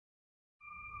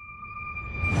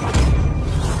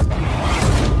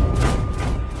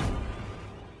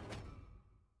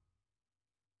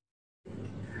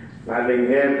paling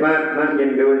hebat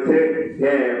makin dosa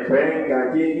kepeng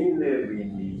kaji ini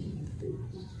bini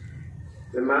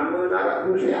semama nak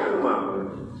usia mama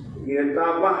dia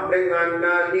tambah dengan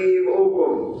nadi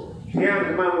hukum siang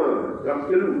semama dalam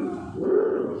telu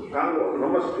kalau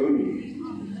nomor sekali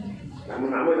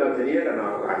nama dalam sedia dan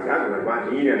akan berbahan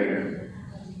ini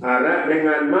ada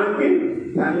dengan makin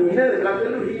dan ini dalam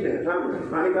telu ini sama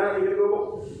mereka ini juga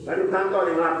lalu kantor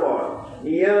yang lapor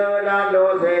ia lalu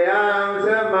sayang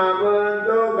semama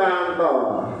untuk kantor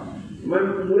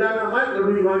bulan amat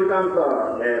lebih di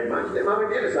kantor masih mama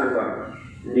dia ada kantor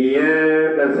dia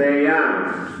tersayang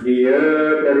dia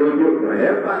terujuk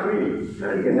hebat ni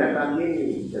nanti kesehatan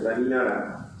ini kesehatan nara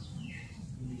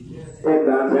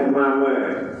dan yang mama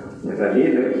kesehatan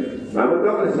ini mama tu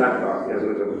ada kantor yang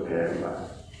betul hebat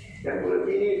dan mulut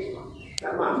ini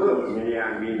tak mama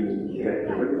menyayang bini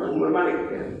mama balik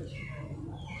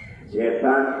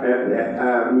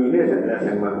SETAN ini sedang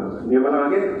yang mama dia malah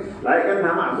lagi laikan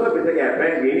sama aku bisa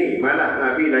kepeng bini malah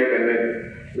Nabi laikan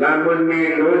lamun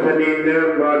milu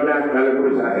sedina bodak kalau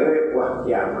berusaha wah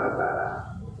kiamat lah.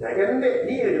 Jangan dek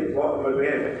dia jumpa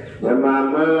berbeza.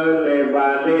 Semama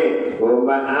lebade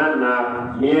umat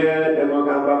anak dia temu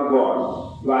gambar bos.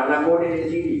 Anak pun di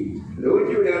sini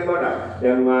lucu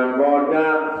dengan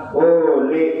bodak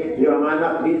oleh yang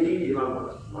anak di sini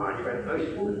mama. Macam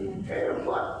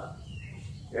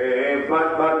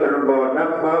hebat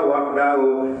terbodak bawa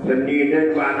daun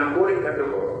sendiri anak pun kata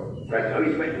kan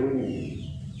habis main bunyi.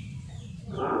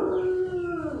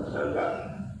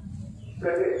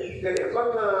 Kadang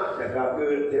bangga jaga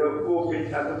ke telepon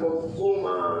atau pokok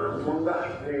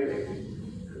munggah ni.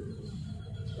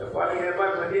 Paling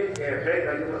hebat macam kefir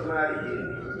dan masalah ini.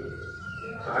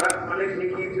 Harap malik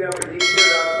ni kita berjika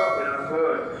apa kenapa?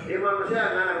 Dia manusia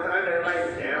nak ada lain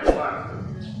hebat.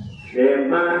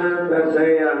 Demam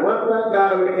bersayang waktu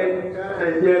kahwin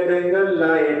aja dengan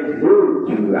lain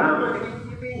lucu amat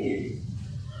ini.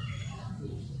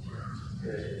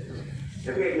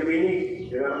 Tapi dia ini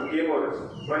dengan timur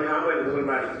banyak amal di luar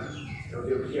mari. Kalau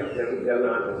dia siap dari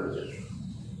jalan atau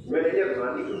manajer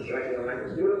mandi kira-kira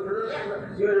lain.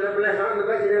 Jual belah orang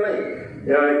lepas dia lain.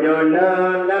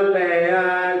 Jodoh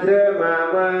lelaya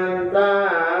semamantang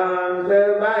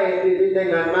sebaik di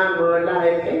tengah mama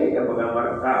lain.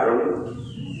 Gambar karung.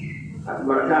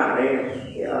 Mereka ni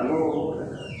ya mu.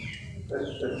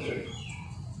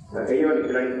 Makanya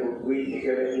dikira bui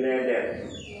dikira ini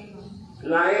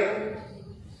lain.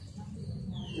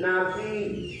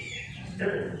 Nabi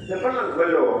sepanjang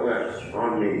belum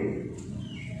ni.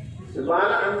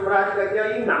 Sebaliknya merasa kerja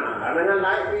inang dengan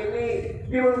lain ini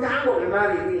dia mengganggu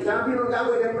kembali. Sambil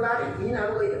mengganggu dan melari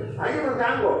inang itu. Hanya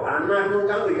mengganggu anak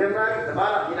mengganggu dan melari.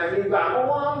 Sebaliknya inang ini ganggu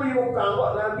orang dia mengganggu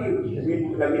Nabi.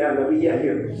 Nabi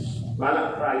dia.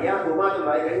 Malah raya rumah tu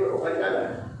lain itu orang jalan.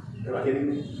 Macam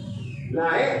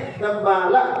lain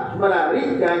sebaliknya melari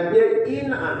dan dia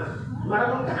inang. Malah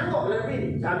mengganggu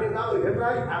Nabi. Sambil mengganggu dan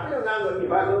melari. Apa yang mengganggu ni?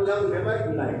 Baru mengganggu dan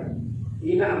melari lain.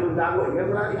 Ina mengganggu dia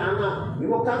melari anak. Dia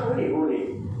mau ganggu ni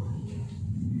boleh.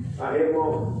 Akhir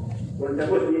mau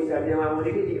mencabut dia dia mahu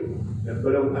dikit.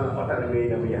 Belum otak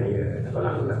namanya ya. Apa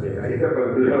langsung nak dia? Itu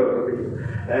belum.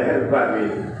 Hebat ni.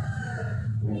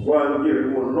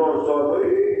 Banjir monosor.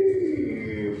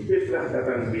 Bislah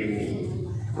datang bini.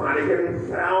 Mari kan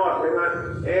rawat dengan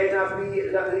Nabi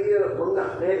Zakaria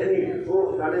menggah ni.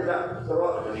 Oh, ada tak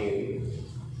serot ni.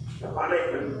 Balik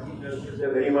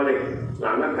dari mana?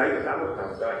 Mana kait kamu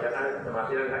bacaan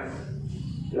kematian kan?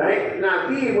 Lain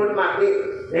Nabi pun mati,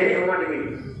 nenek mati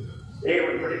ini.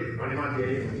 Mati.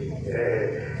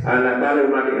 Anak kalau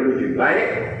mati itu lain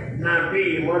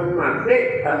Nabi pun mati,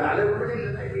 kalau mati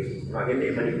lagi. Makin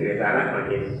dia mati kereta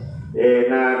makin.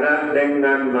 Nada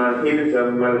dengan makin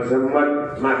semat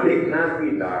mati Nabi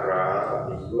darah.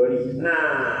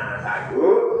 Nah, satu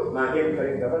makin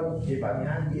paling kapan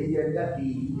sifatnya dia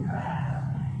jadi.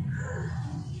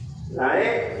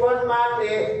 Lain pun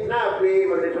mati Nabi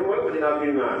boleh semua boleh Nabi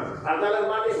mah. Antara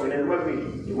mati boleh Nabi.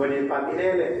 Cuma di pati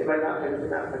nenek sebanyak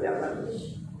sebanyak pejabat.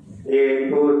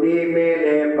 Ikuti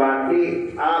melepati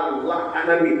Allah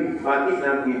Nabi. Pati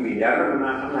Nabi biar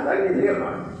anak lagi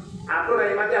siapa? Aku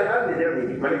dari mati asal di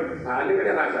sini. Balik ada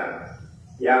kena rasa.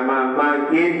 Ya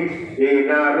makin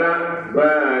dinara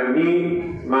bani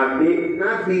mati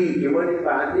Nabi. Cuma di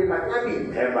pati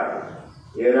Nabi hebat.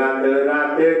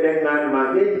 Rata-rata dengan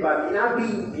makin pati Nabi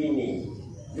ini.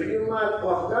 Jadi umat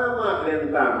wahkama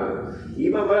kelentama.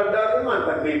 Imam berada rumah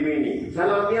takbir ini.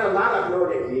 Salamnya larat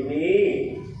lodek ini.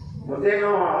 Mungkin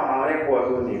repot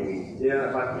tu ni.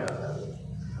 Dia patnya.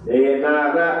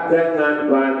 Nara dengan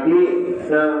pati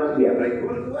dia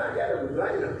berikut tu aja.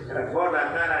 Rekod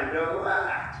acara jauh.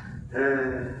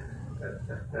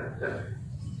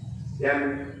 Yang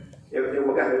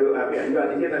bekas dulu api juga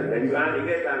di setan, dan juga di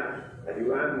setan, dan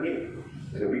juga ini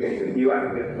lebih ke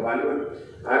kejiwaan ke kewaluan.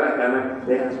 Arah karena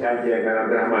saya kaji karena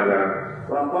drama lah.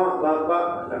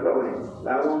 Bapak,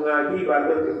 tahu ngaji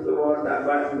bagus itu tak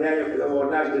banyak yang kita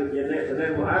wadah jenis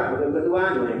senin muar betul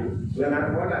ketuaan ni.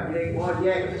 Dengan wadah jadi mau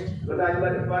dia kita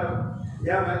juga depan.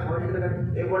 Ya, mau kita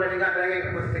kan. Boleh dengar lagi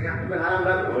tengah haram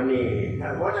dah. Oh ni,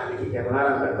 wadah ni kita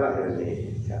haram dah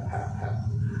ni.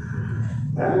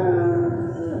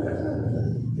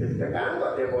 Kita kan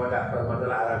kok dia wadah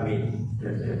permasalah haram ni.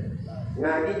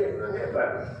 Ngaji dia memang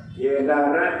hebat. Dia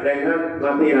darat dengan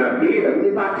mati-mati, tapi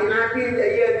mati-mati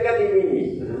dia kan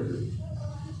ini.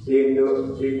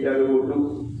 Tinduk, tinjau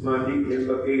wudhu, mandi,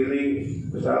 tinjau kiri,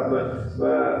 bersahabat,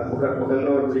 bukan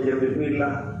belajar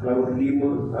bismillah, lalu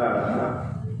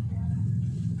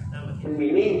 5.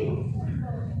 Ini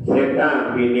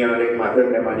setan bini yang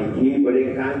nikmatin dan maniki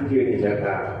boleh kancil ni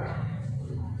setan.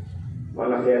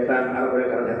 Malah setan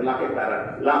arah lakit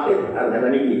arah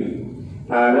maniki.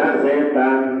 Ada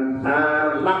setan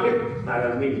lakit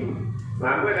ada mini.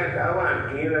 Maka dan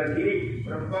kawan ingin kiri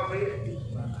perempuan ini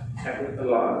aku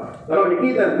telur. Kalau di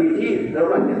kita biji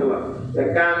telurnya telur.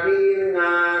 Sekali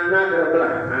anak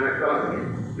telur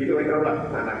itu telur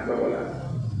anak telur.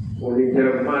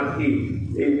 Boleh mati,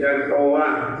 tidak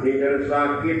toa, tidak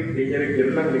sakit, tidak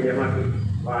jelang, tidak mati.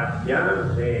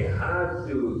 Panjang sehat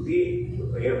suci,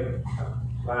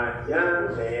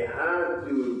 panjang sehat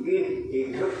suci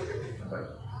hidup.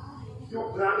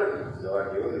 Cuk sangat,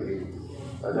 doa dia lebih.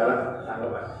 Adalah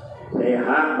tanggapan.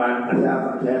 Sehat,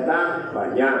 setan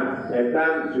panjang,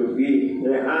 setan sugi,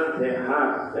 sehat,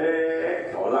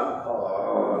 tolak.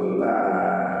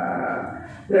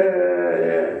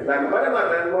 Dan pada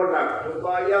masa borak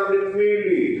supaya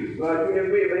memilih, bagi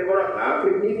memilih borak,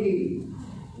 apa ini?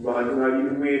 Bagi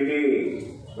memilih.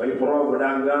 Banyak pro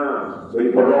berdagang,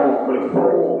 banyak pro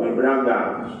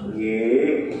berdagang.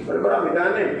 Ye, berapa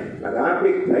mitane?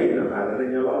 Agapik, lain nak ada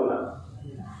nyala.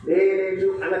 Dia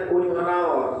itu anak kuning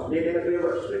lawas, dia dengan tu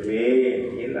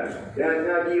bersih, inilah. Dan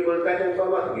ngaji berkacang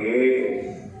kawat, ye.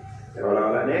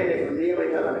 Kalau nenek dia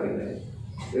macam mana ni?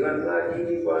 Dengan ngaji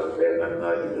dengan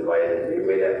ngaji supaya dia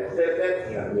beda set,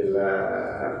 ya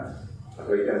alhamdulillah.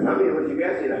 Aku ikan sambil masih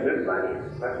biasa lah, berpani.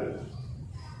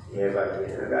 Ya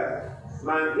bagi agak.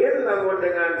 Makin namun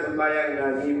dengan sembahyang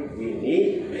ngaji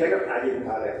ini, saya kan ajib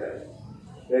hal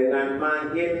dengan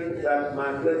makin saat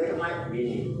makin semakin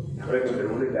ini, mereka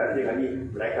berulang dari ngaji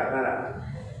mereka kalah.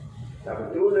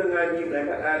 Tapi tu ngaji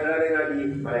mereka ada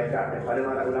ngaji mereka. Pada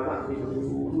para ulama itu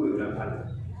dua ulama.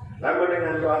 Lalu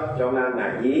dengan jongan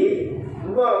ngaji,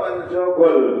 mbok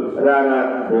mencogol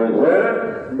rarat dosa,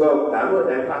 mbok kamu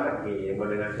dan pakat ini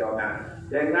dengan jongan.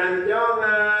 Dengan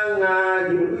jongan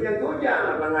ngaji itu yang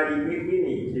tujang apa ngaji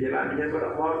ini jadi lanjutnya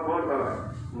motor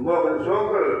mau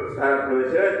mencogol rarat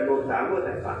dosa, mbok kamu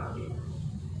dan pakat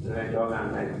dengan jongan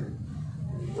ngaji.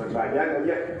 Berbaca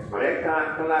saja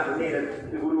mereka kelas ini dan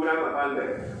guru ulama pandai.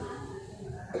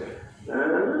 Nah,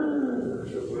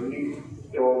 seperti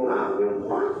jongan yang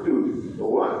padu,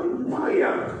 doa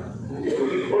lumayan. Itu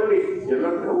dipolis,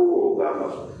 jangan tahu apa.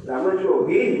 Lama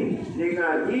jogi, dia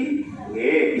ngaji,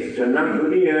 senang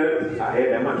dunia.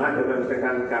 Akhirnya mana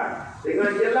tekan-tekankan.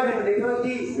 Dengan jalan dia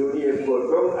ngaji, dunia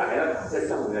potong, akhirnya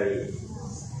sesang lagi.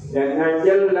 Dengan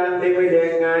jalan dia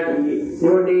ngaji,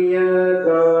 dunia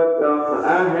potong,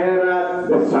 akhirat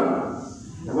besar.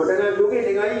 Namun dengan jogi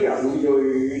dia ngaji, ya,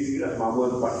 gila,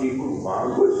 mamun pasti guru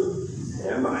bagus.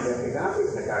 Ya, makanya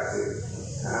kekasih.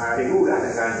 Nah, dia mudah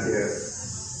dengan dia.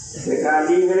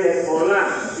 Sekali ni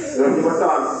olah, terus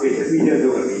dipotong, bisa tu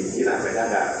lebih, tidak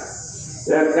beda.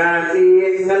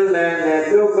 Sekali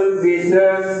ngelan tu bisa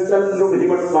terus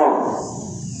dipotong.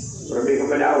 Lebih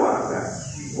kepada awak,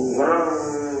 orang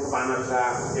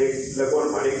kepanasan,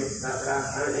 lebur balik,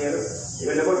 air,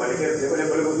 ibu lebur balik, ibu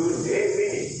lebur dulu,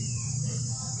 ini,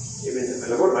 ibu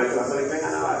lebur balik, balik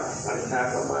dengan awak, balik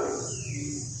saya kembali.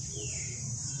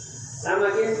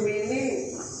 Semakin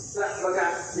ini.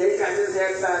 Maka jadi kajian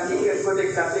saya tadi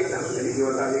kotek-kotek sama jadi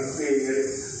dua kali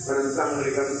perentang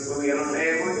mereka pengiran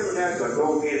macam mana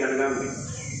berdoa dan kami.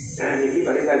 Nah jadi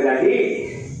pada jadi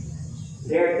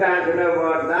setan sudah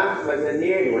berdah macam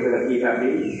ni buat kita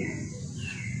ni.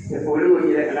 10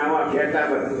 tidak kenal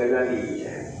setan berkali.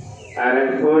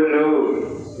 Ada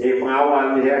 10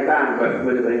 pengawal setan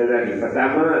berkali.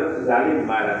 Pertama zalim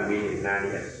marah bin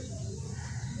Nania.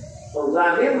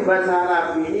 Zalim bahasa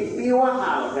Arab ini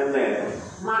piwahal kan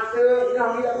mata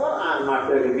kau tidak Quran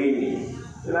mata di sini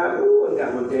lalu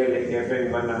enggak mentelek siapa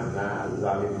yang mana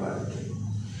zalim bahasa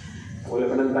oleh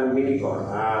penentang ini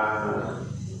Quran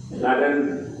dan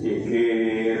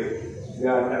zikir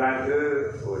teraga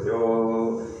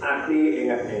bodoh, hati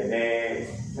ingat nenek,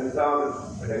 kentong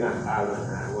mendengar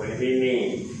Allah, boleh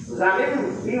bini.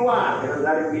 Zalim liwat dengan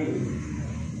zalim bini.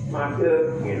 Maka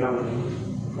ngilang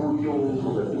ujung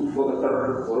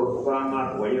begetar huruf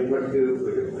keramat, wajib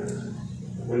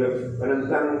boleh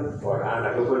penentang orang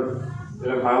ataupun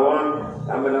dalam kawan,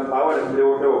 tambah dalam kawan dan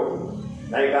bodoh.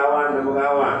 Dari kawan sama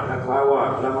kawan, nak kawan,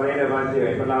 selama ini baca,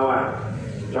 pelawan.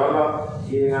 Colok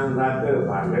dengan neraka,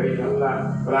 pada insyaAllah.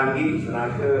 Pelangi,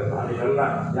 neraka, pada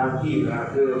insyaAllah. Jangki,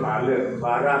 neraka, pada.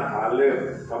 Barat, pada.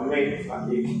 Kemik,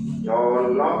 pada.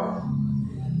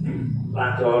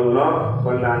 Colok,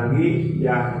 pelangi,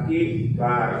 jangki,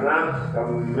 barat,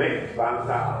 kemik,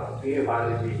 bangkal. Ini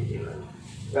pada sini.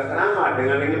 Keramat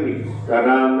dengan ini,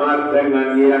 keramat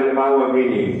dengan yang bawah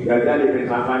ini, jadi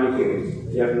bersama ini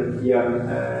yang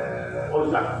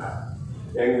osak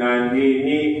dengan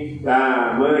ini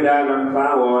kami dalam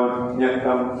kawan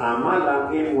nyakam amal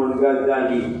ilmu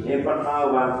Ghazali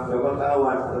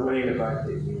pengetahuan semuanya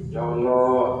pasti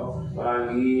colok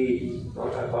pelangi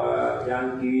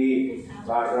jangki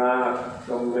barat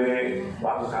kemik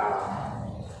bangkal.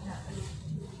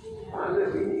 Mana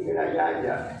ini kena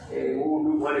jaja.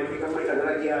 Wudhu mana kita mereka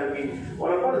lagi ini.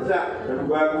 Walaupun tak lebih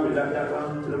bagus, tak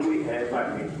lebih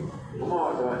hebat ni.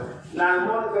 Semua tuan.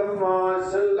 Namun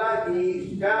kemas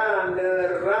selagi kan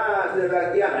deras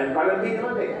seragian. Yang paling ini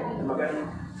mana? Makanya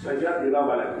sejak di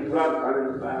bawah lagi. Di bawah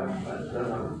paling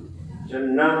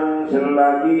senang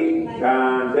selagi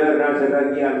kan deras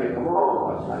seragian.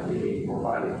 Kemas lagi.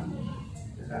 Kembali.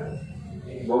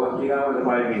 Bawa tiga orang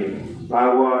paling ini.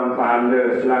 Kawan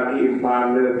pahala, selagi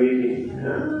pahala bini.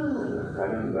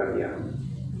 Kanan bagian.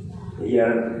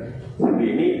 Yang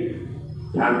sebini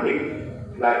cantik,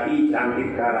 lagi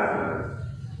cantik karang.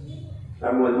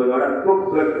 Namun orang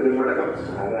tukar dengan mereka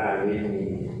sekarang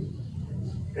ini.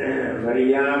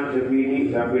 Maryam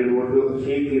sebini sambil wuduk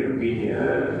sikir bini.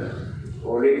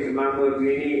 Oleh semama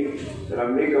bini,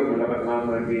 Assalamualaikum mendapat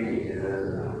mama bini.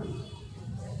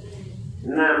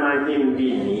 Nama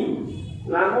bini.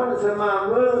 Namun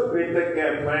semama kita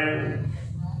kepen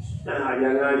aja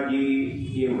ngaji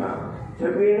imam.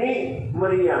 Sebini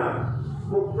Maryam,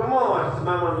 mukmos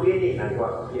semama bini nanti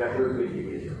dia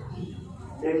berbiji.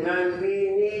 Dengan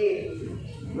bini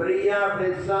Maryam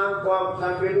bersangkap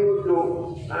sampai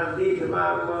duduk nanti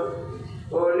semama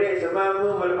oleh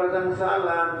semama melepaskan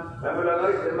salam.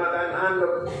 Apalagi semakan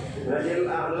anduk najil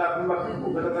Allah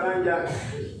bukan keranjang.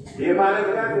 Dia mana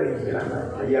berkata?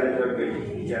 Dia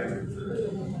berbiji.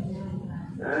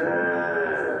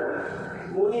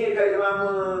 Munir kali selama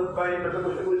paling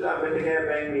bertemu sampai dengan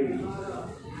apa yang ini.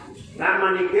 Nama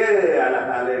nikah ala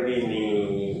kala bini.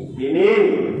 Bini.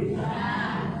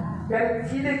 Kan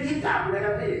sila kitab dia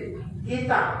kata.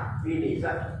 Kitab bini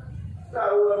sah.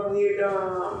 Kau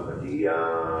mengidam,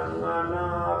 kedian,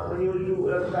 anak, menyusu,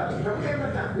 letak. Sampai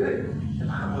macam tu.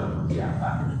 Sama siapa?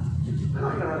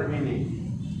 Nama bini.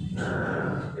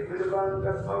 Itu depan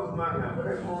kapal mana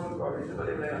beremon kau di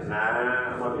sebelah mana?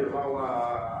 Nah, masih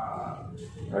bawah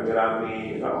kami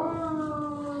rami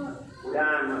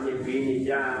dan masih bini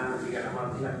jam tiga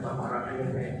nama siap orang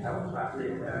yang tahu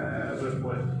pasti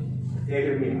berpul.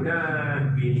 Jadi bini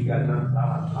dan bini ganang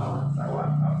sawat.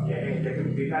 Jadi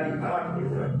jadi kali sawat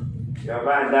itu.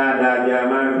 Coba ada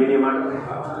zaman bini mana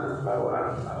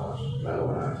sawat.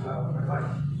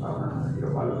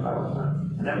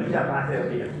 Anda bisa pasal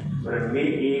dia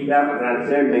bermidam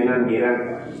rasa dengan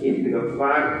girang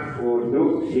istighfar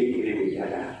wudhu zikir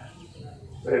bicara.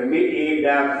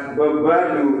 Bermidam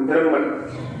bebalu termet.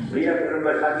 Dia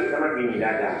termet lagi sama bini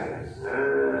dada.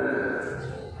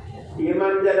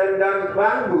 Iman jalan dan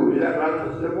bambu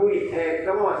dalam lebui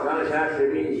kamu asal saya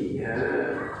sebini.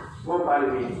 Mau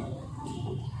paling ini.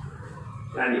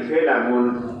 Dan istilah mun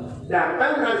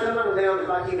datang dan senang dengan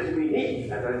pagi ke sebini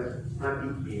kata mati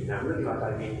bina di mata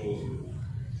bini.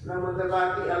 Namun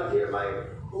terbagi al-sir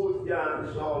baik hujan,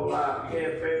 sholat,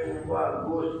 efek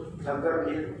bagus, segar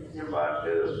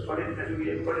nyembada,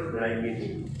 pelit lain bini.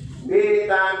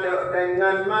 Kita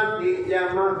dengan mati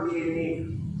jamaah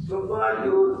bini.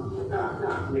 Kebalu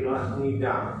tak niklas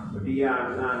nidam,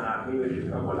 berdiam, anak, minus,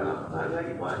 kamulah,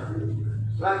 lagi maju.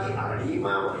 Lagi hari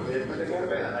imam, daripada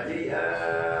kepala tadi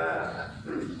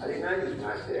hari ngaji,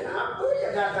 apa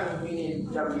yang datang bini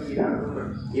jam pikiran?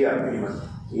 Ya, bini mas.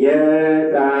 Ya,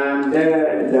 tanda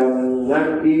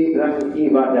dengan dalam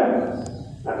ibadah.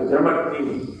 Aku cermat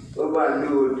ini.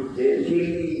 Berbalut,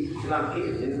 cili,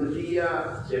 selangkit,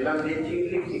 Indonesia, selang dia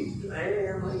cili.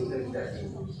 Yang mana kita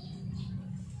ini?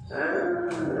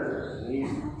 Ini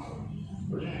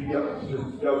bersiap,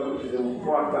 sudah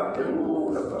puasa,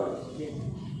 terus apa?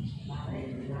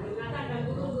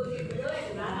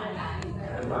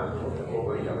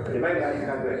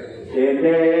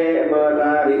 Dede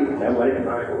berlari, dan balik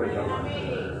kembali ke wajah.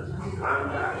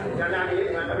 Angkat, jangan ini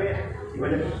dengan kami,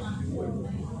 gimana?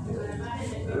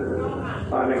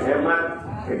 Paling hemat,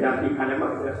 kecantikan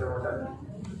hemat tidak semua tadi.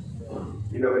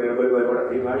 Tidak boleh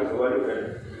berbuat timari, kembali ke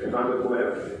tempat kumel.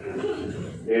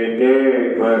 Dede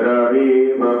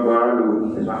berlari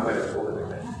berbalu, sampai semua.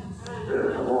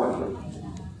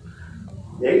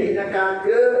 Jadi nak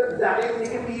ke dari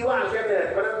ini piwa saja,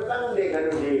 penentang dengan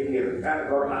zikir kan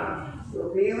Quran.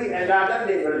 Piwi edakan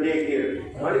dengan zikir.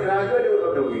 Mari raja dia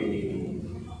udah begini.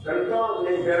 Kentong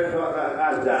dengan suara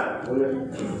azan,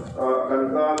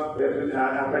 kentong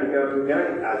apa dia punya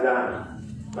azan.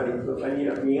 Mari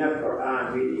kita ingat Quran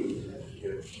ini.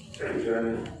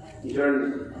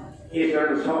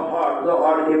 Ikan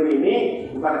sohor ini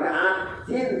berkat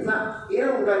cinta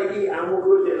ilmu kali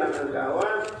amul dalam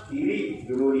kawan diri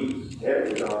dului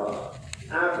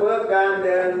apa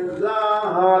kandang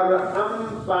zahar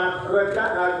 4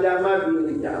 rakaat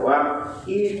jamaah dijawab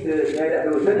itu saya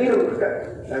dah sendiri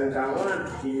dan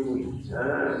kawan dului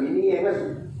ini yang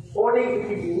orang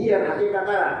ini yang hakikat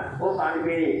kata paling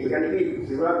ini bukan ini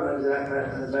sebab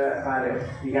pada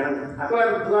ikan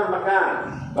apa tuan makan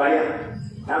bayar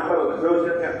tanpa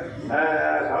dosa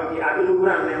kalau diadu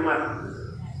kurang nikmat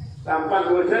tanpa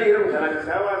dosa itu salah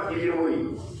kawan kiri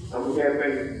mui kamu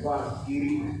kepen wah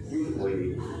kiri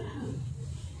mui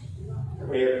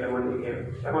teman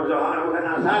ini teman Zohar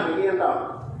bukan asal begini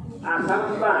tau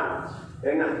asal bang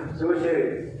dengan dosa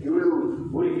dulu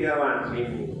mui kawan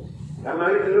ini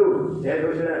kamari dulu saya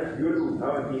dosa dulu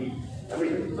kawan kiri tapi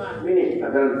ini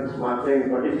ada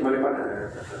mateng kondisi malipat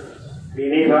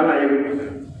ini salah yang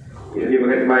ini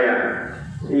pakai sembahyang.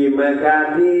 Terima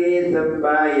kasih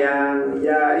sembahyang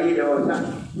jari dosa.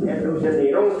 Itu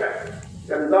sendiri kan.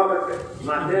 Contoh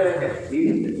mata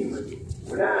diri terima.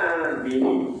 Mudah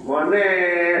bini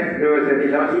mones dosa di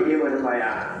dalam ini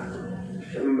sembahyang.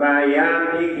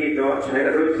 Sembahyang ini dosa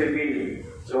terus bini.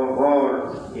 Sohor,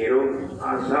 irung,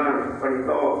 asar,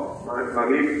 pentok,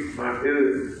 maghrib, mata,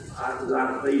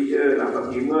 asar, isya,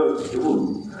 lambat lima,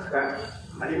 subuh. Kan?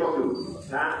 Hari waktu.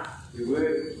 Nah. 2,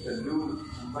 3,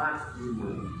 4,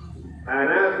 5.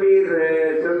 Anak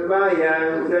pire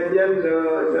sembahyang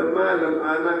sejenda semalam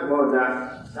anak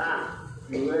bodak.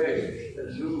 1, 2, 3,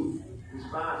 4,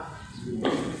 5. 1,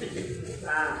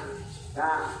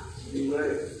 2,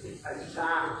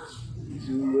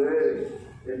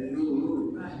 3,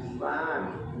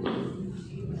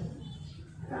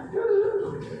 4, 1.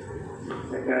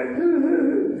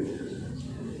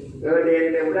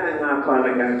 Dia udah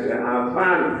ngapalkan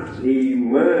keapal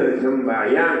 5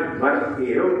 sembahyang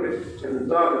martirun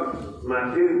contoh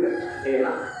mati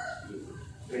elak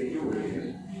itu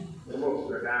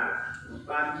nombor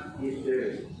 4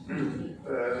 itu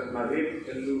maghrib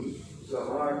telu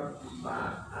zuhur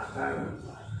 4 asar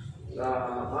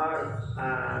zuhur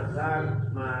asar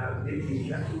maghrib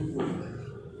isya subuh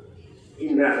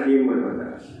indah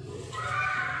 5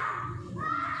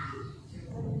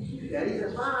 Jadi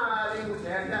paling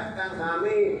sehatkan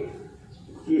kami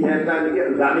si setan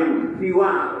itu zalim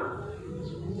piwa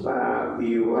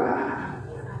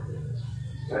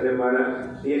pada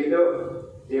mana itu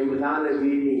dia bersama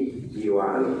begini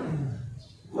piwa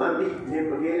mati dia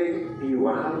begini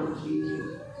piwa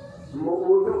mau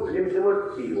wudhu dia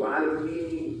semut piwa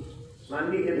begini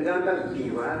mandi dia tegangkan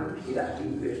piwa tidak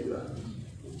juga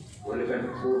boleh kan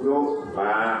wudhu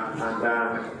pak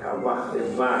anda abah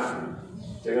sebab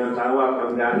dengan tawaf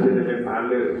kemudian dengan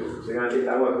pahala dengan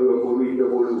ditawaf 20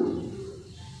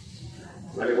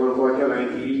 Mari kalau baca lain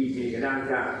kiri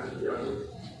kadang-kadang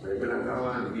mari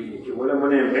kawan begini cuma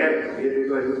menempel dia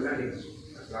juga tadi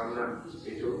karena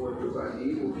itu pun juga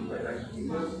di lagi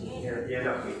dia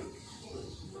dapat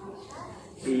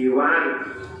piwan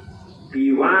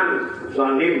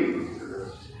zalim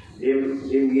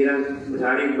dia bilang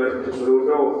besari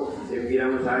berudo dia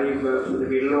bilang besari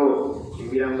bersebilo dia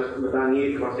bilang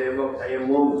bertangis kalau tembok saya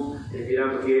mum dia bilang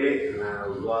berkiri nah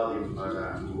zalim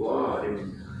pada zalim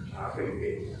apa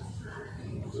ini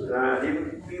zalim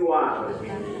piwan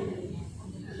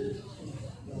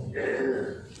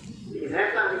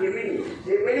setan begini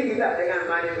kita dengan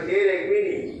mani berkiri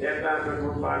begini setan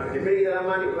berkumpul begini kita dengan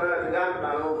mani bergam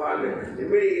lalu balik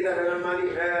begini kita dengan mani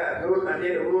turut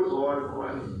nanti turut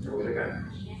kawan kan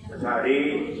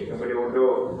sehari kemudian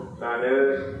untuk ada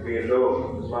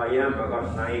belok bayam bakal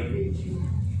naik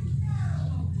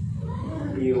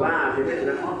jiwa jadi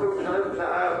dengan untuk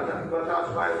besar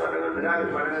supaya dengan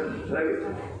dengan lagi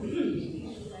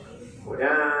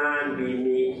kemudian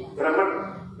bini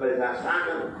perempuan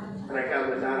berdasarkan mereka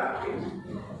berharap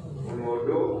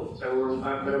modo tahun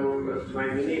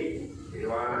main ini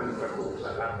Iwan berku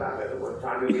kata ataupun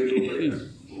sadu itu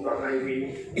bukan naik ini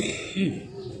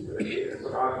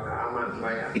berat aman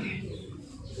banyak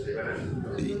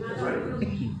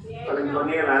paling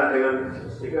mengelak dengan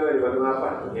jika di batu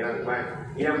apa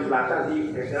yang selatan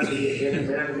di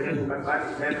yang bukan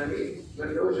pagi saya nanti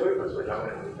berdosoi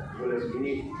persoalan boleh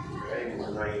ini kayak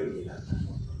mana ini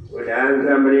dan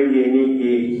sampai ini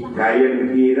di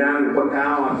kain kirang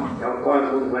pekawas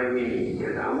cokot pun ini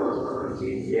nama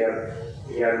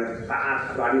yang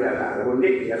taat pada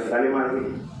unik yang saling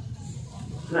mati.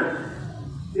 Nah,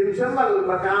 di sembal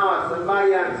pekawas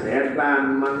sembahyang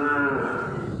setan mana?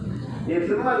 Di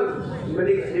sembal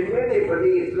beri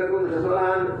lakukan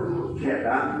kesalahan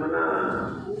setan mana?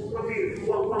 Lebih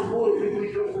uang pun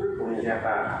punya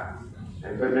setan.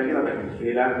 Dan benar kita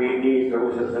bilang ini kamu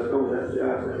sesuatu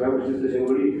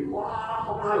sendiri, wah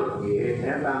mahal,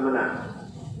 setan mana?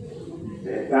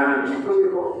 Setan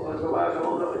itu coba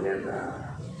semua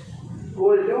setan.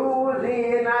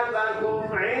 Kujuzinatakum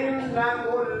inda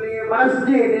kulli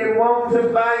masjidin wong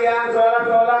sembahyang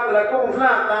sholat lakum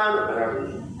selatan.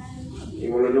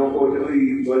 Ini mulai nyokot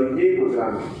itu baliknya itu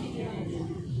kami.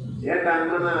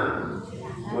 Setan mana?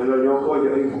 Mulai nyokot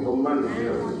jadi hukuman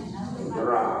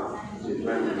cerah.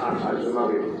 Dengan asal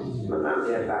semakin menang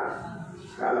setan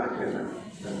kalah setan.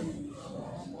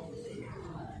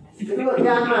 Itu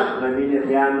khianat, namanya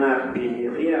khianat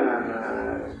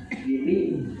ini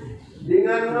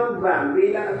dengan membang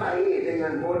bila baik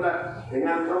dengan bola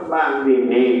dengan membang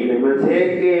ini dengan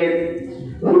sakit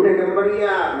sudah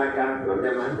kembalian maka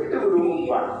teman itu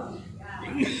berubah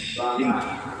bangga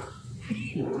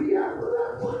dia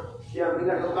yang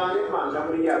tidak kembali maka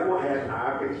dia mau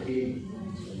enak kecil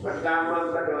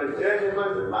pertama kedua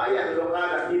memang sembahyang dong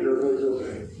ada itu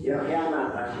yang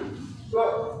khianat tadi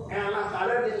kok khianat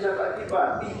ada di tiba-tiba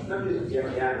nanti yang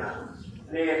khianat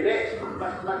nenek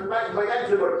bagian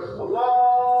sebut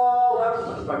Allah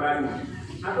bagani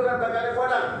aku kan bagani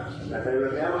kodang kata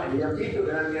ulama yang itu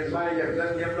dengan yang bayar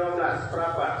dan yang 12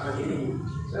 berapa masih ini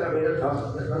saya beda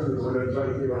tahu kan dulu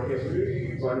bagi pakai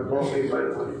beli bukan profil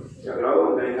yang lalu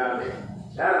dari kami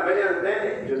cara banyak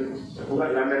nenek bukan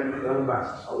zaman lembah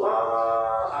Allah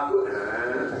aku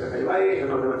saya baik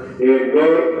teman-teman itu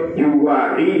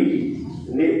juari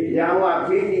ini jawab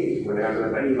ini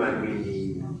mendengar iman ini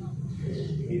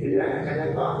itu yang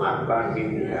akan komat bagi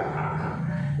dia.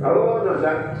 Kalau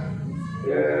dosa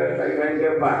tadi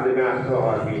debat dengan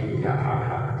soal ini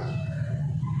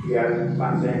yang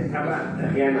pasang apa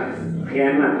khianat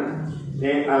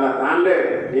ni alat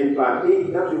anda ni parti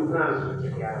tak suka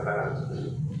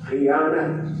khianat.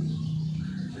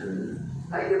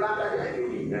 Hai debat ada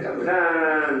ini, ada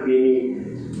benar ini.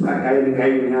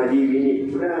 Kain ngaji ini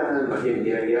benar macam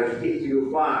dia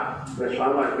istighfar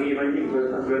bersalawat ini macam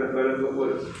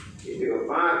berkumpul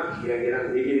istighfar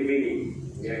kira-kira dikit ini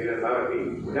kira-kira salawat ini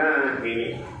benar ini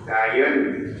kain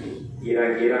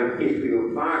kira-kira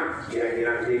istighfar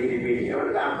kira-kira dikit ini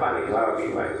orang apa nih salawat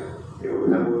ini itu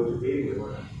namun sendiri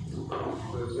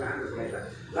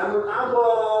namun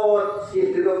abot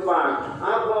istighfar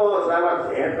abot salawat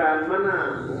setan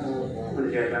mana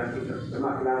setan kita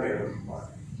sama kelangir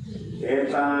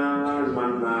setan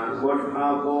mana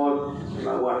abot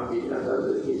lawat kita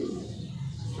terus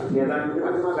setan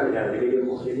macam-macam kan jadi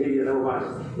muslim ini tahu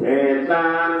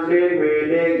setan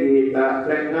dibeli kita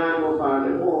dengan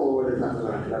mufad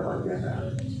salah dapat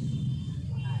jasa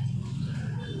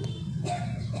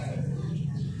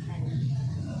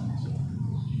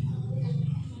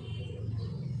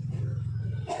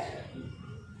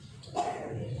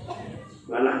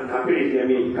malah kafir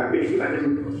Islami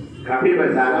kafir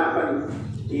bersalah pun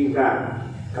tingkat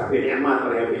kafir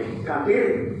emat kafir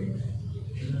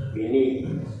bini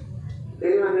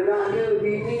dengan negara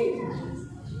bini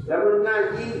dalam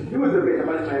ngaji juga sampai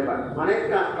paling hebat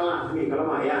mereka kelas ni kalau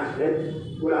maya dan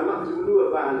ulama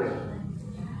dulu apa anda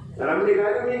dalam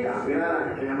negara ini kafir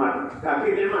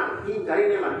emat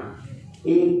tingkat emat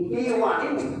iwan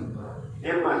ini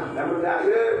emat dalam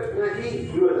negara ngaji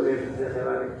juga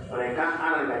sampai mereka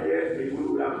anak saja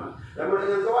beribu ulama. Namun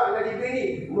dengan doa ngaji ini,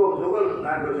 mau soal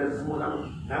kado dan semua.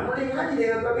 Namun ini ngaji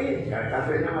dengan tapi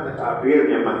kafirnya mana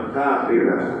kafir.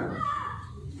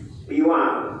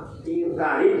 Iwan,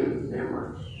 tingkain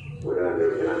memang. Udah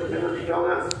dengan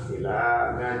congas,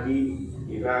 sila ngaji,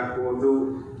 sila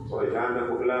kudu,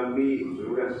 jangan kelambi,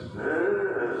 sudah.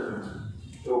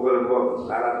 Soal kok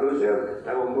syarat dosa,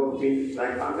 tahu kok pin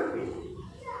naik pangkat ni.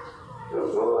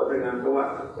 So dengan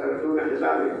tua tertulis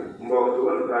sekali membawa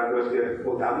Tuhan terangkat dia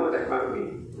utama tak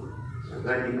pagi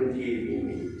nanti kunci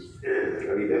ini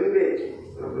kalau kita ni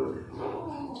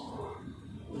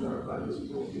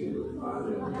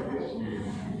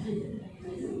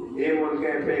Emon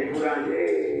kepeng kurang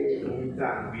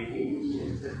minta bini.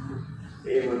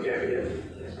 Emon kepeng,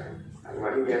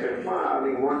 makin kepeng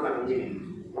paling montang bini,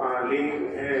 paling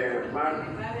hebat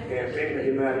kepeng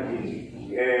kejemari bini,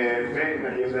 kepeng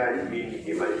kejemari bini.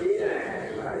 Gimana?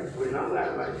 Punahlah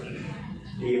baik.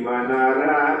 Di mana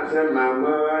rasa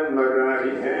namun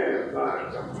merari hebat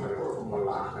kamu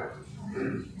melanggar.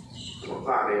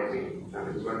 Maka ini, tapi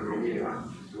bukan begini lah.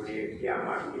 Dunia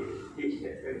kiamat ini,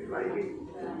 lagi.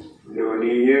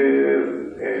 Dunia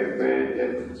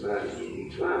kebencian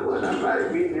lagi. Selama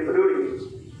sampai ini peduli.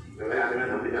 Dengan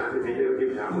nanti video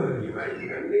kita sama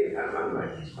dibaikan ni akan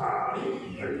baik.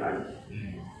 Baik.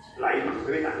 Lain,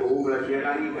 kita tak tahu lagi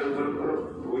kalau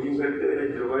ujung kata dan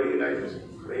terbaik lagi.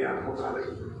 Saya apa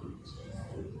lagi?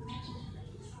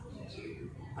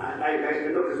 Lain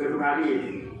kedua kali.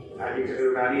 Hari kedua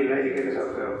kali lagi kita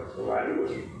baru.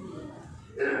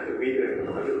 Nah, berbeza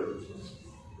dengan itu.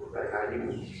 Bukan hari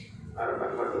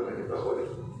harapan waktu kita boleh.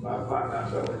 Bapak tak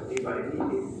seperti balik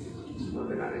ini.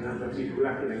 Mengenal dengan tapi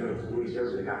pula dengan kuliah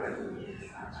sekarang.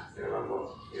 Bapak.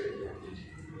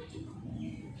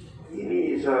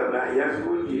 Ini saudara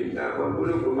kunci tak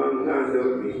perlu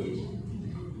mengandung ini.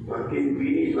 Makin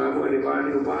bini lama di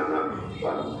mana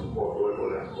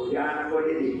bola. Jangan kau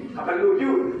jadi akan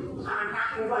lucu.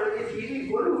 Anak balik di sini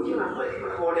lucu apa sih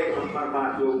boleh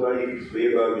mempermasuk balik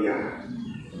bebagian.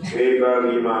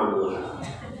 Bebagi mamu.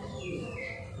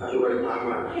 Lalu ada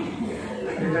mama.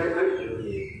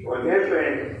 Whatever.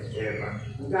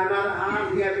 Bukan anak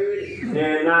dia ini.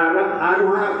 Nara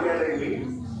anak dia ini.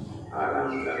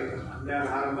 Haram dan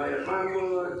haram bayar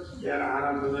mamun, dan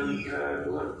haram dengan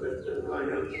Tuhan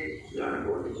yang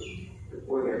boleh.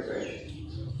 Boleh saya.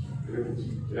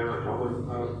 Jangan kamu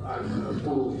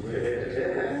aku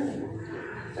bahasa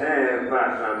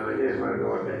mana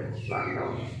bergode bantau.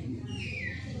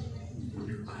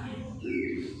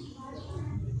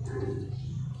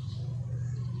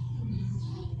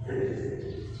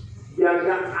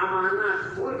 Jaga amanat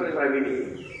pun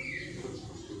berbagi.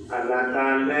 Ada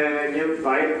tandanya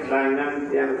baik dengan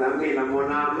yang kami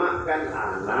menamakan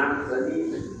anak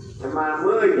senina.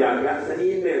 Semua jaga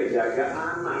senina, jaga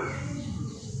anak.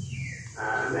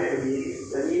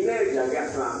 Senina jaga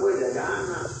semua jaga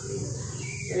anak.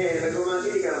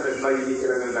 Rekomendasi kalau berbagi di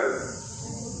cerangan tahu.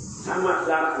 Sama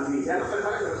darah ini, jangan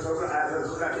pernah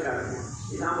saudara tidak.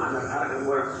 Sama darah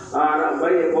orang. Orang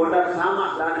baik bodoh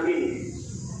sama darah ini.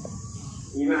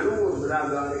 Ini nunggu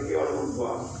beragam lagi orang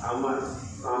tua amal.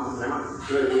 Memang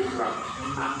lebih kurang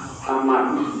amat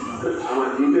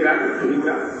itu kan ini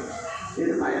bukan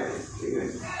ini saya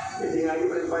jadi lagi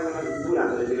paling banyak lagi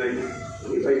bulan dengan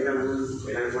ini baik dengan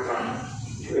sekarang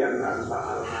yang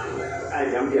tanpa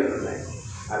jam dia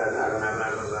ada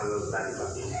tadi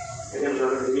pasti jadi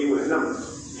misalnya ini enam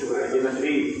sebagai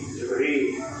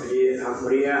menteri jadi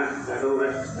Hampria kalau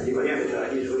tadi banyak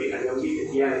lagi suri ada di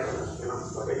dia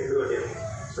memang pakai itu dia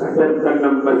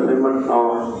kadang nampak semen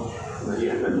tahun.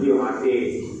 Dia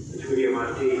mati, dia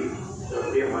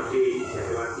mati,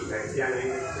 kajian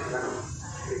ini sekarang,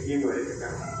 begini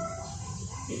sekarang.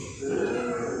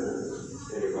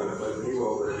 Jadi kalau berdua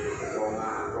berarti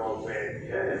ketongan, robek,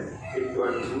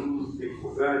 ituan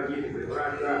gaji,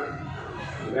 berasa,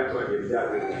 enggak wajib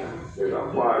jaga, jaga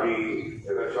pari,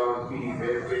 jaga sapi,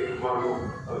 bebek, malu,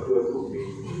 dua kubi.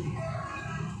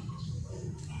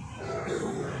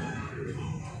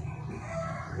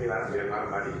 Ini lah biar malam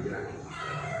tadi bilang.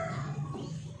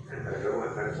 Kalau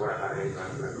akan kuat hari ini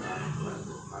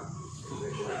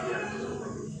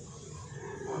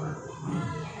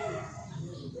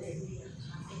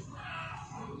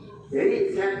jadi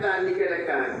setan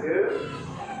dikatakan ke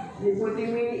di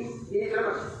puting ini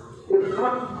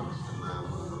selamat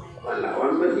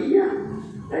lawan berdia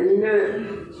dan ini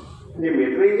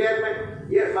metode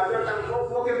dia baca tentang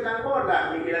program bodak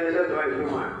di bilang itu tuan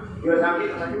semua dia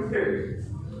sampai juga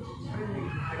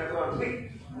ada tuan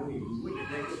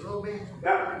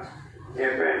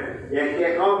yang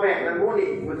dia robek dan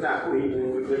mudik mensapu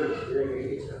itu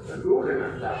kedua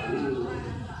dengan sapu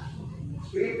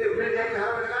itu belajar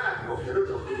hal dengan terus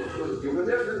juga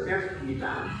terus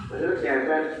kita terus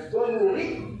kan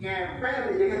mudik ngepel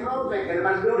menjadi robek ke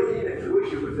depan dulu ini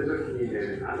terus terus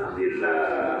ini alhamdulillah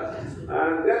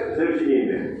enggak terus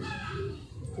ini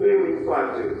memang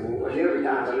kuat dia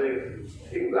bicara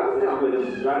tinggal apa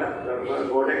itu ada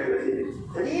bodek di sini.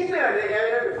 Senina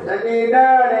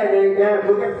ada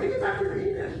bukan kita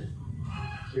senina.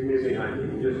 Ini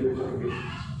ini justru tapi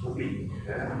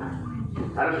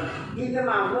harus kita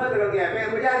mampu kalau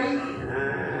kita menjadi.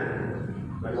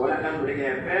 Berbola kan boleh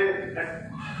kita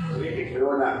Ini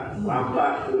roda,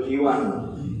 bapak terus jiwa.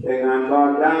 Dengan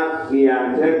roda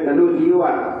biasa terus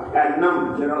jiwa.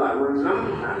 6 serolah 6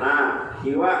 anak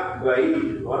jiwa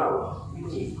bayi orang.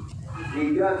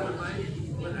 3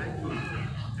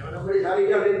 beri hari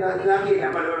dia lagi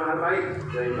dapat orang baik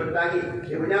dari petani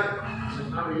dia punya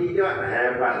ambil hijau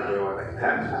hebat dia.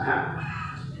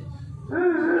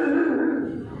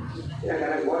 Ya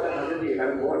karena gua dah tadi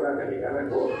kan gua dah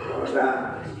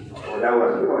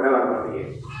orang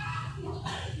ni.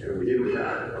 Jadi begitu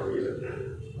dah begitu.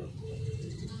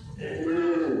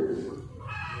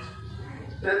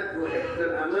 Dan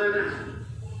bukan amanah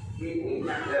ini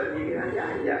ada di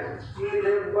aja.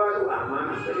 Ini baru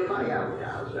amanah dari bayar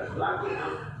ya sudah lagi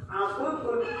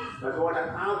apapun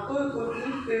bagaimana apapun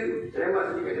itu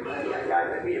terima sedikit dibayar ya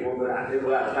tapi mau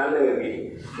berasa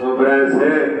lagi mau berasa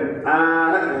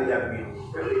alat menjadi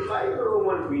kali baik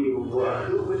rumah video gua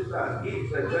lu besar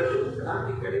kita terus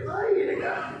nanti kali baik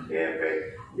dekat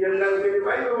efek yang dalam kali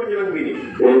baik rumah jalan gini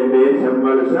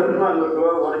sembal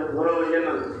dua orang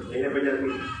jalan ini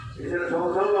penjadi ini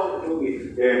song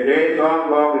jogi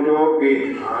song jogi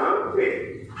apa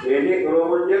ini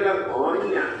rumah jalan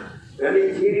ohnya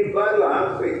dari ciri baru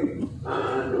apa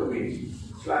jogi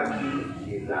lagi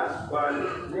kita balik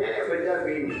ini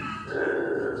penjadi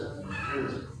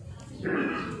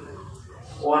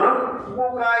orang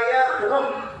bukaya terus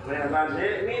mereka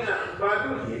minat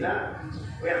batu gila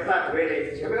mereka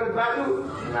beli siapa batu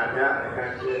nggak ada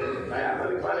kan saya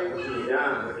paling tidak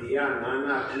kemudian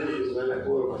anak ini juga nak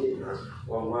masih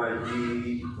mengaji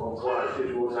mempunyai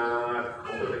sunat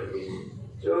begini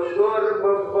syukur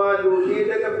berbadu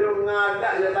kita kemudian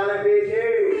ngadak ya tanah beda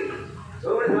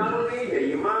so sama ni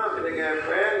jadi mak dengan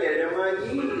pen ya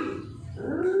mengaji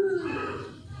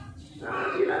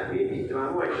sila bini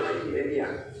semua itu dia.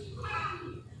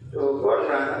 Syukur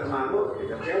berangkat mamuk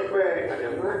kita kepe ada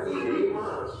mati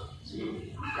lima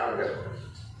kagak.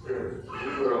 Ini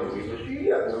kurang gitu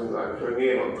siap enggak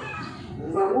sengir.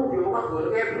 Mamuk cuma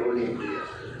berkepe ni.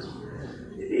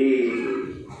 Jadi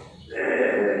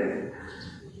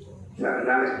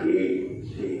lagi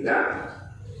tidak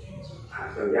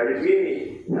atau jadi bini,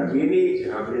 tapi ini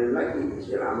ambil lagi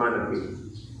selamat lagi.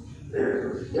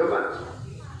 Coba.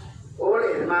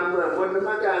 Oleh mama pun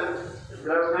makan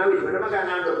belum ngawin mana makan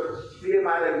ngantuk dia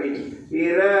malam ini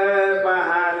kira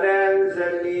pahadan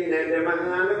seni dan makan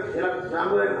ngantuk silap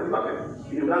sama makan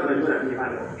hidup lama juga di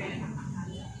mana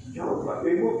coba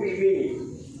ibu ini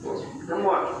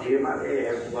semua dia makan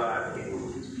hebat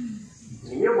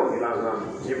ini apa bilang kamu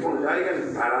ini pun saya kan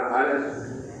parah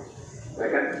saya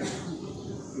kan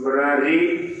berari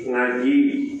ngaji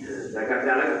saya kan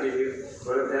jalan ke sini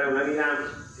kalau saya ngaji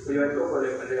tujuan itu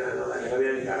boleh pada anak-anak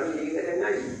kawinan sekarang ini kita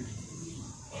ngaji.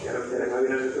 Dalam cara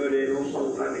kawinan itu dia numpang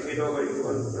pelatih itu apa itu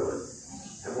kan betul.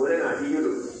 Kemudian ngaji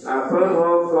dulu. Apa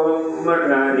hukum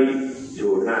menari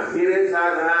sunat? Kira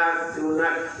syarat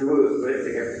sunat dua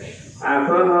berarti.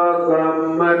 Apa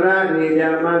hukum menari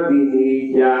jama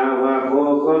bini jawab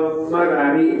hukum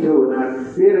menari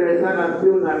sunat? Kira syarat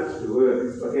sunat dua.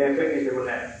 Pakai efek itu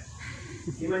mulai.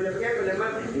 Di mana pakai boleh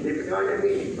mati di perjalanan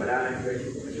ini pada anak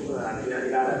itu.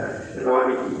 Tidak ada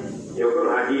rawani. Ya kalau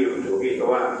haji untuk kita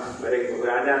mereka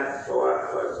berada bahwa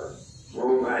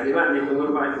mau ada mana yang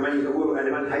mengurus macam itu guru ada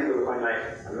mana hai tu pandai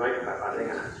ada mana apa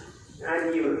dengan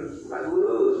haji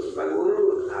bagus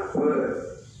apa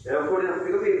ya kalau yang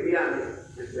pergi biar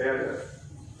saya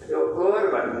ada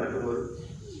korban menurut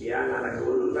dia anak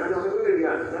guru karena orang itu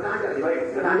biar kena aja dibaik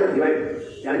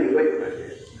jangan dibaik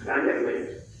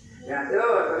ya tu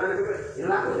karena itu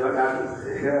hilang jawab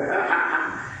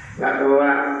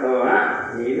doa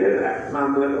ini lah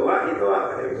mampu doa itu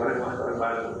apa dari orang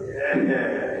baru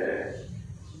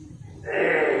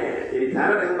jadi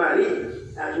cara kembali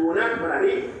sunat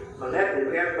berarti melihat di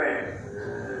kepeng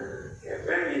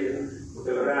kepeng itu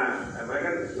betul orang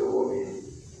mereka cukup ini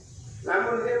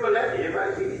namun dia melihat dia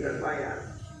pasti tidak bayar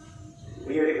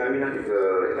dia di kawinan itu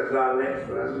terlalu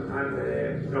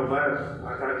nomor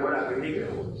akan bola ini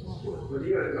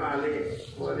dia kali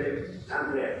boleh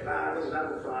sampai lalu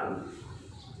soal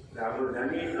namun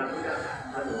ini tidak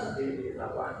ada di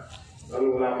lapan lalu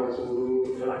lapor suruh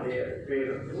setelah dia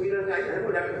kemudian saya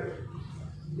mudah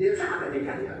dia sangat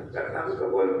dikanya kamu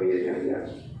keboleh dia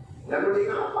namun dia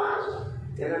apa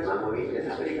jangan mamu ini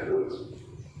sampai dikanya dulu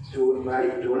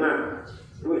sunat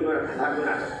dulu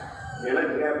sunat jalan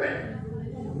berapa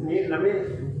ini namanya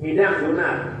midang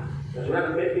sunat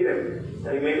tidak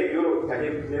dari mana dulu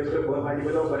kaji dia berbuat haji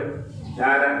betul pada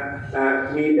cara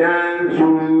midang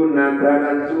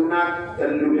sunat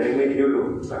telu dari mana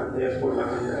dulu saya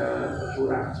pulang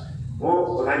surat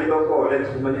mau haji toko dan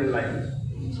semuanya lain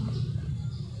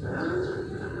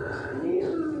Ini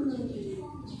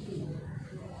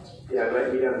yang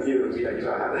lagi yang view tidak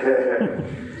jelas.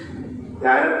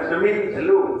 Cara namin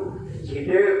lu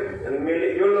kita yang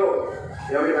milik dulu,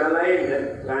 yang di mana lain dan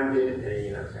lanjut ini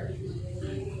nak.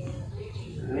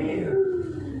 Ini.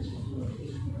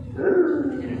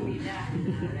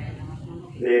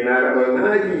 Dengar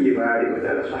mengaji bari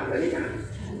pada sah tadi kan.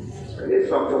 Jadi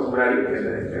sok-sok berani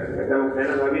kita mungkin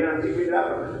lagi nanti bila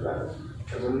apa.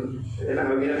 Kita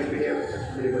lagi nanti bila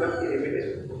jadi belum ini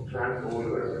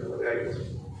transfer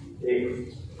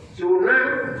sunat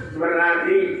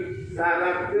berarti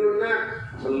syarat sunat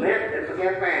belet dan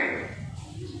kepeng.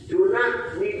 Sunat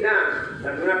nidam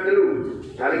dan sunat dulu.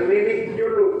 Saling milik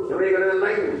dulu. Sampai dengan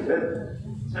lain dan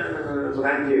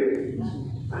belanja.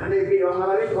 Ane video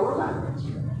hari ini kau tak?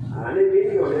 Ane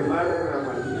video yang mana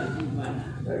apa ni?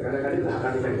 Kadang-kadang tak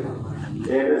akan dikatakan.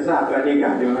 Besar kan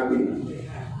nikah dengan Nabi.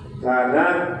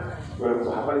 Kadang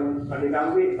apa yang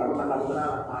kami kalau tak tahu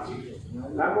kenal.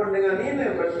 Namun dengan ini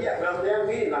bersiap dalam yang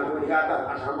ini langsung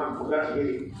dikata asrama bergerak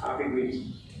diri. Apa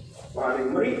ini?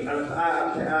 Paling merik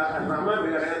asrama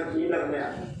dengan hilangnya.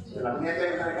 Dalam niat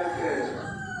yang mereka ke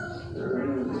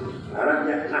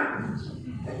arahnya nah.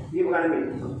 Ini bukan ini.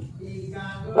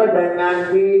 Dengan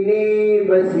ini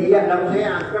bersiap dalam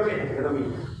saya kami.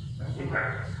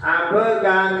 Apa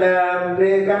kandang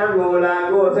dekan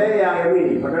lagu saya yang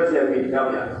ini, padahal saya ini tahu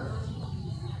ya.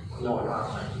 No.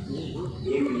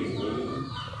 Ini.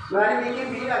 Mari ini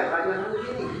bila banyak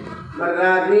ini.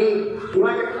 Berarti cuma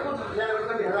yang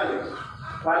lebih halal.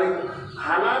 Paling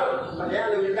halal saya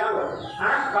lebih tahu.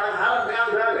 Paling halal dengan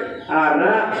halal.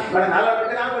 Paling halal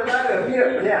dengan halal. Dia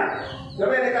ya.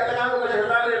 Kami dikatakan kepada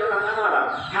halal dan halal.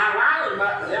 Halal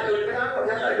saya lebih tahu.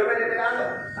 Saya kami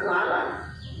dikatakan halal.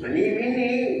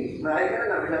 Ini mereka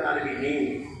nak bisa tahu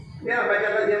ini. Dia baca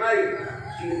saja mari.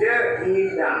 Tidak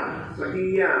hidang,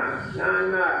 setia,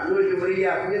 anak, nuju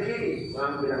meriah punya sini.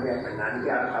 Mampu yang biasa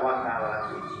nanti ada tawakal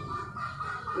lagi.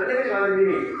 Nanti kita malam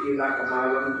ini kita ke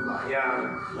malam sembahyang,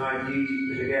 ngaji,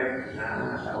 berjegem,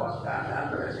 tawakal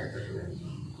apa saja.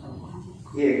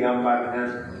 Ia gambarkan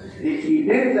di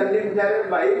sini sambil mencari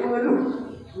baik mengeluh,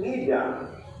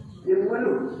 hidang, dia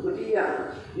mengeluh, setia,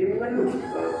 dia mengeluh,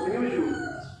 menyusu.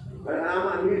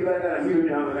 Pertama ini juga ini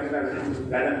sama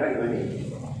kadang-kadang ini.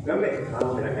 Gambar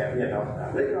mau berangkatnya tahu.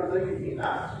 Tapi kalau lagi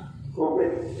kita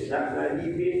covid tidak lagi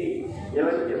ini,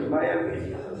 jalan sembahyang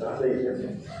ini selesai.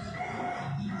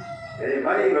 Jadi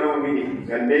baik kalau ini,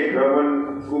 gandeng kalau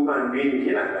kuman ini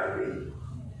kita tapi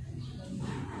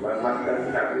masker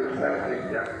kita besar hari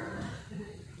tidak.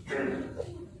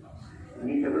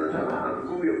 Ini sebelum sama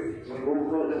aku yuk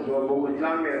berkumpul dengan buku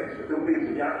Islam ya, ketumpi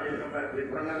bicara sampai di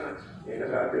perangan. Ini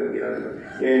kata dia,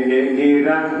 ini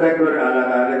rangka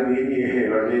berala-ala ini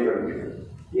begitu.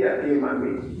 Ya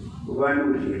mami,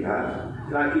 bukan sila,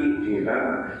 lagi sila,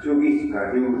 cuci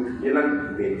kaju, jalan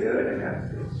beda dengan.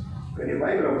 Kini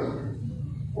baik loh.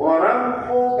 Orang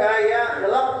kaya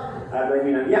gelap ada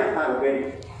minat ya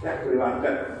harus ya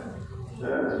berwakat.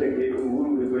 Jadi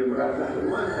guru boleh merasa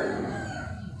bermata.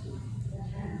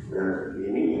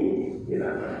 Ini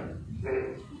kita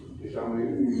bisa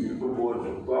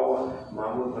berbuat bawah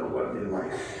mamun terbuat di rumah.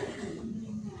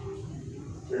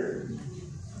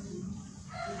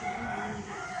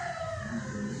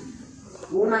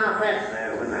 Munafik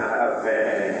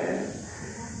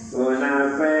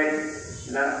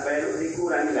nak perlu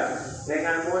dikurangi tak?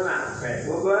 Dengan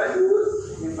munafik, berbalut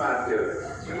impati,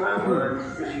 semangat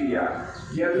kesia,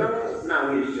 dia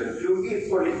nangis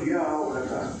sungguh politik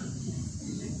kata.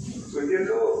 Kerja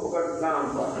tu bukan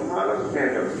gampang, semalam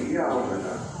saya dia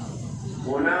kata.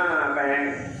 Munafik,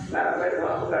 nak perlu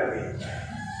apa lagi?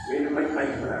 Minum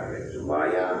baik-baik lagi.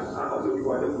 Supaya aku tu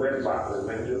buat berpak,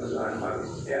 menunjukkan malu.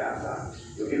 Ya apa?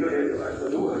 Begitu dia tu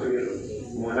dua begitu.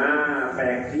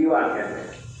 Munafik jiwa kan.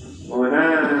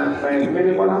 Munafik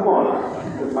ini pola-pola.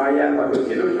 Supaya pada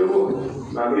kilo dulu.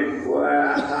 Maghrib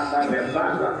buat asal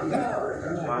berpak.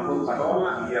 Mampu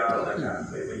patolak dia kata.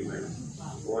 Baik-baik.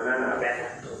 Munafik.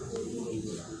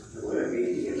 Boleh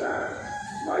kita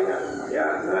bayar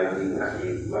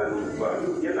ngaji baru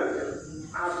jalan.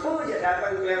 Apa je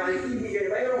datang ke lama ini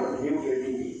dia bayar dia mungkin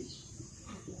tinggi.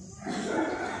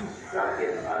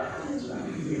 Sakit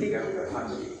ini kan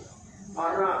mati.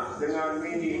 Arah dengan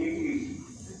mini ini.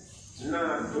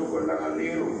 Nah, cukup dengan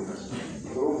liru.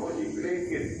 Rumput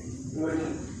diklikit.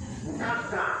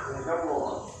 Kakak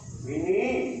semua. Ini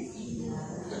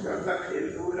kakak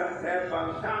itulah terbang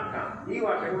kakak.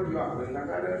 Jiwa saya juga benar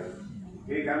ada.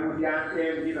 Jadi kamu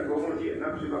diantem kita ngomong dia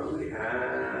nafsu aku ni.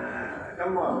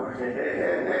 Come on.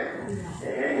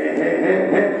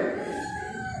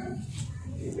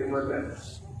 Itu macam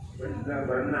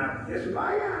benar benar, dia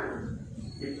sembahyang.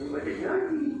 Itu macam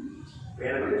ngaji.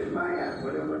 Pengen dia sembahyang,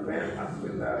 boleh pengen apa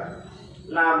benar.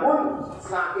 Namun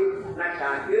sakit nak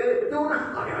kaki itu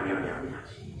nak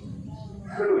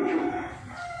kelucu.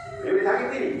 Jadi sakit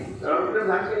ini, kalau kita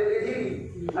sakit di sini,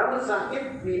 namun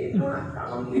sakit ini itu nak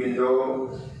kamu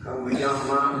tidur, kamu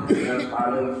jamak dengan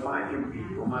paling maju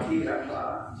itu mati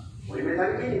rasa. Boleh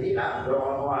sakit ini tidak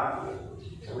doa.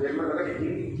 Kemudian mereka di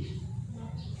sini.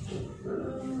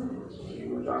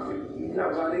 Sakit ini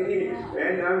apa ini?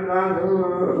 Enam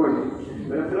pun.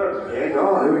 Terus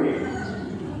doa ini.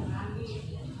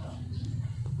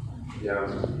 Yang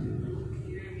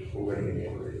bukan ini.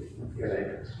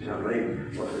 Assalamualaikum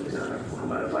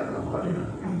warahmatullahi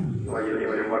wabarakatuh. Wajib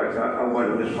mereka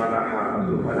awal musfalaha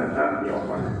atau falata ya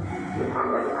Allah.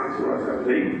 Subhanallah alhamdulillah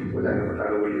dan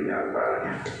bertaruhnya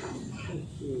albaranya.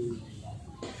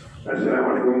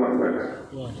 Assalamualaikum warahmatullahi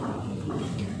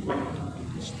wabarakatuh.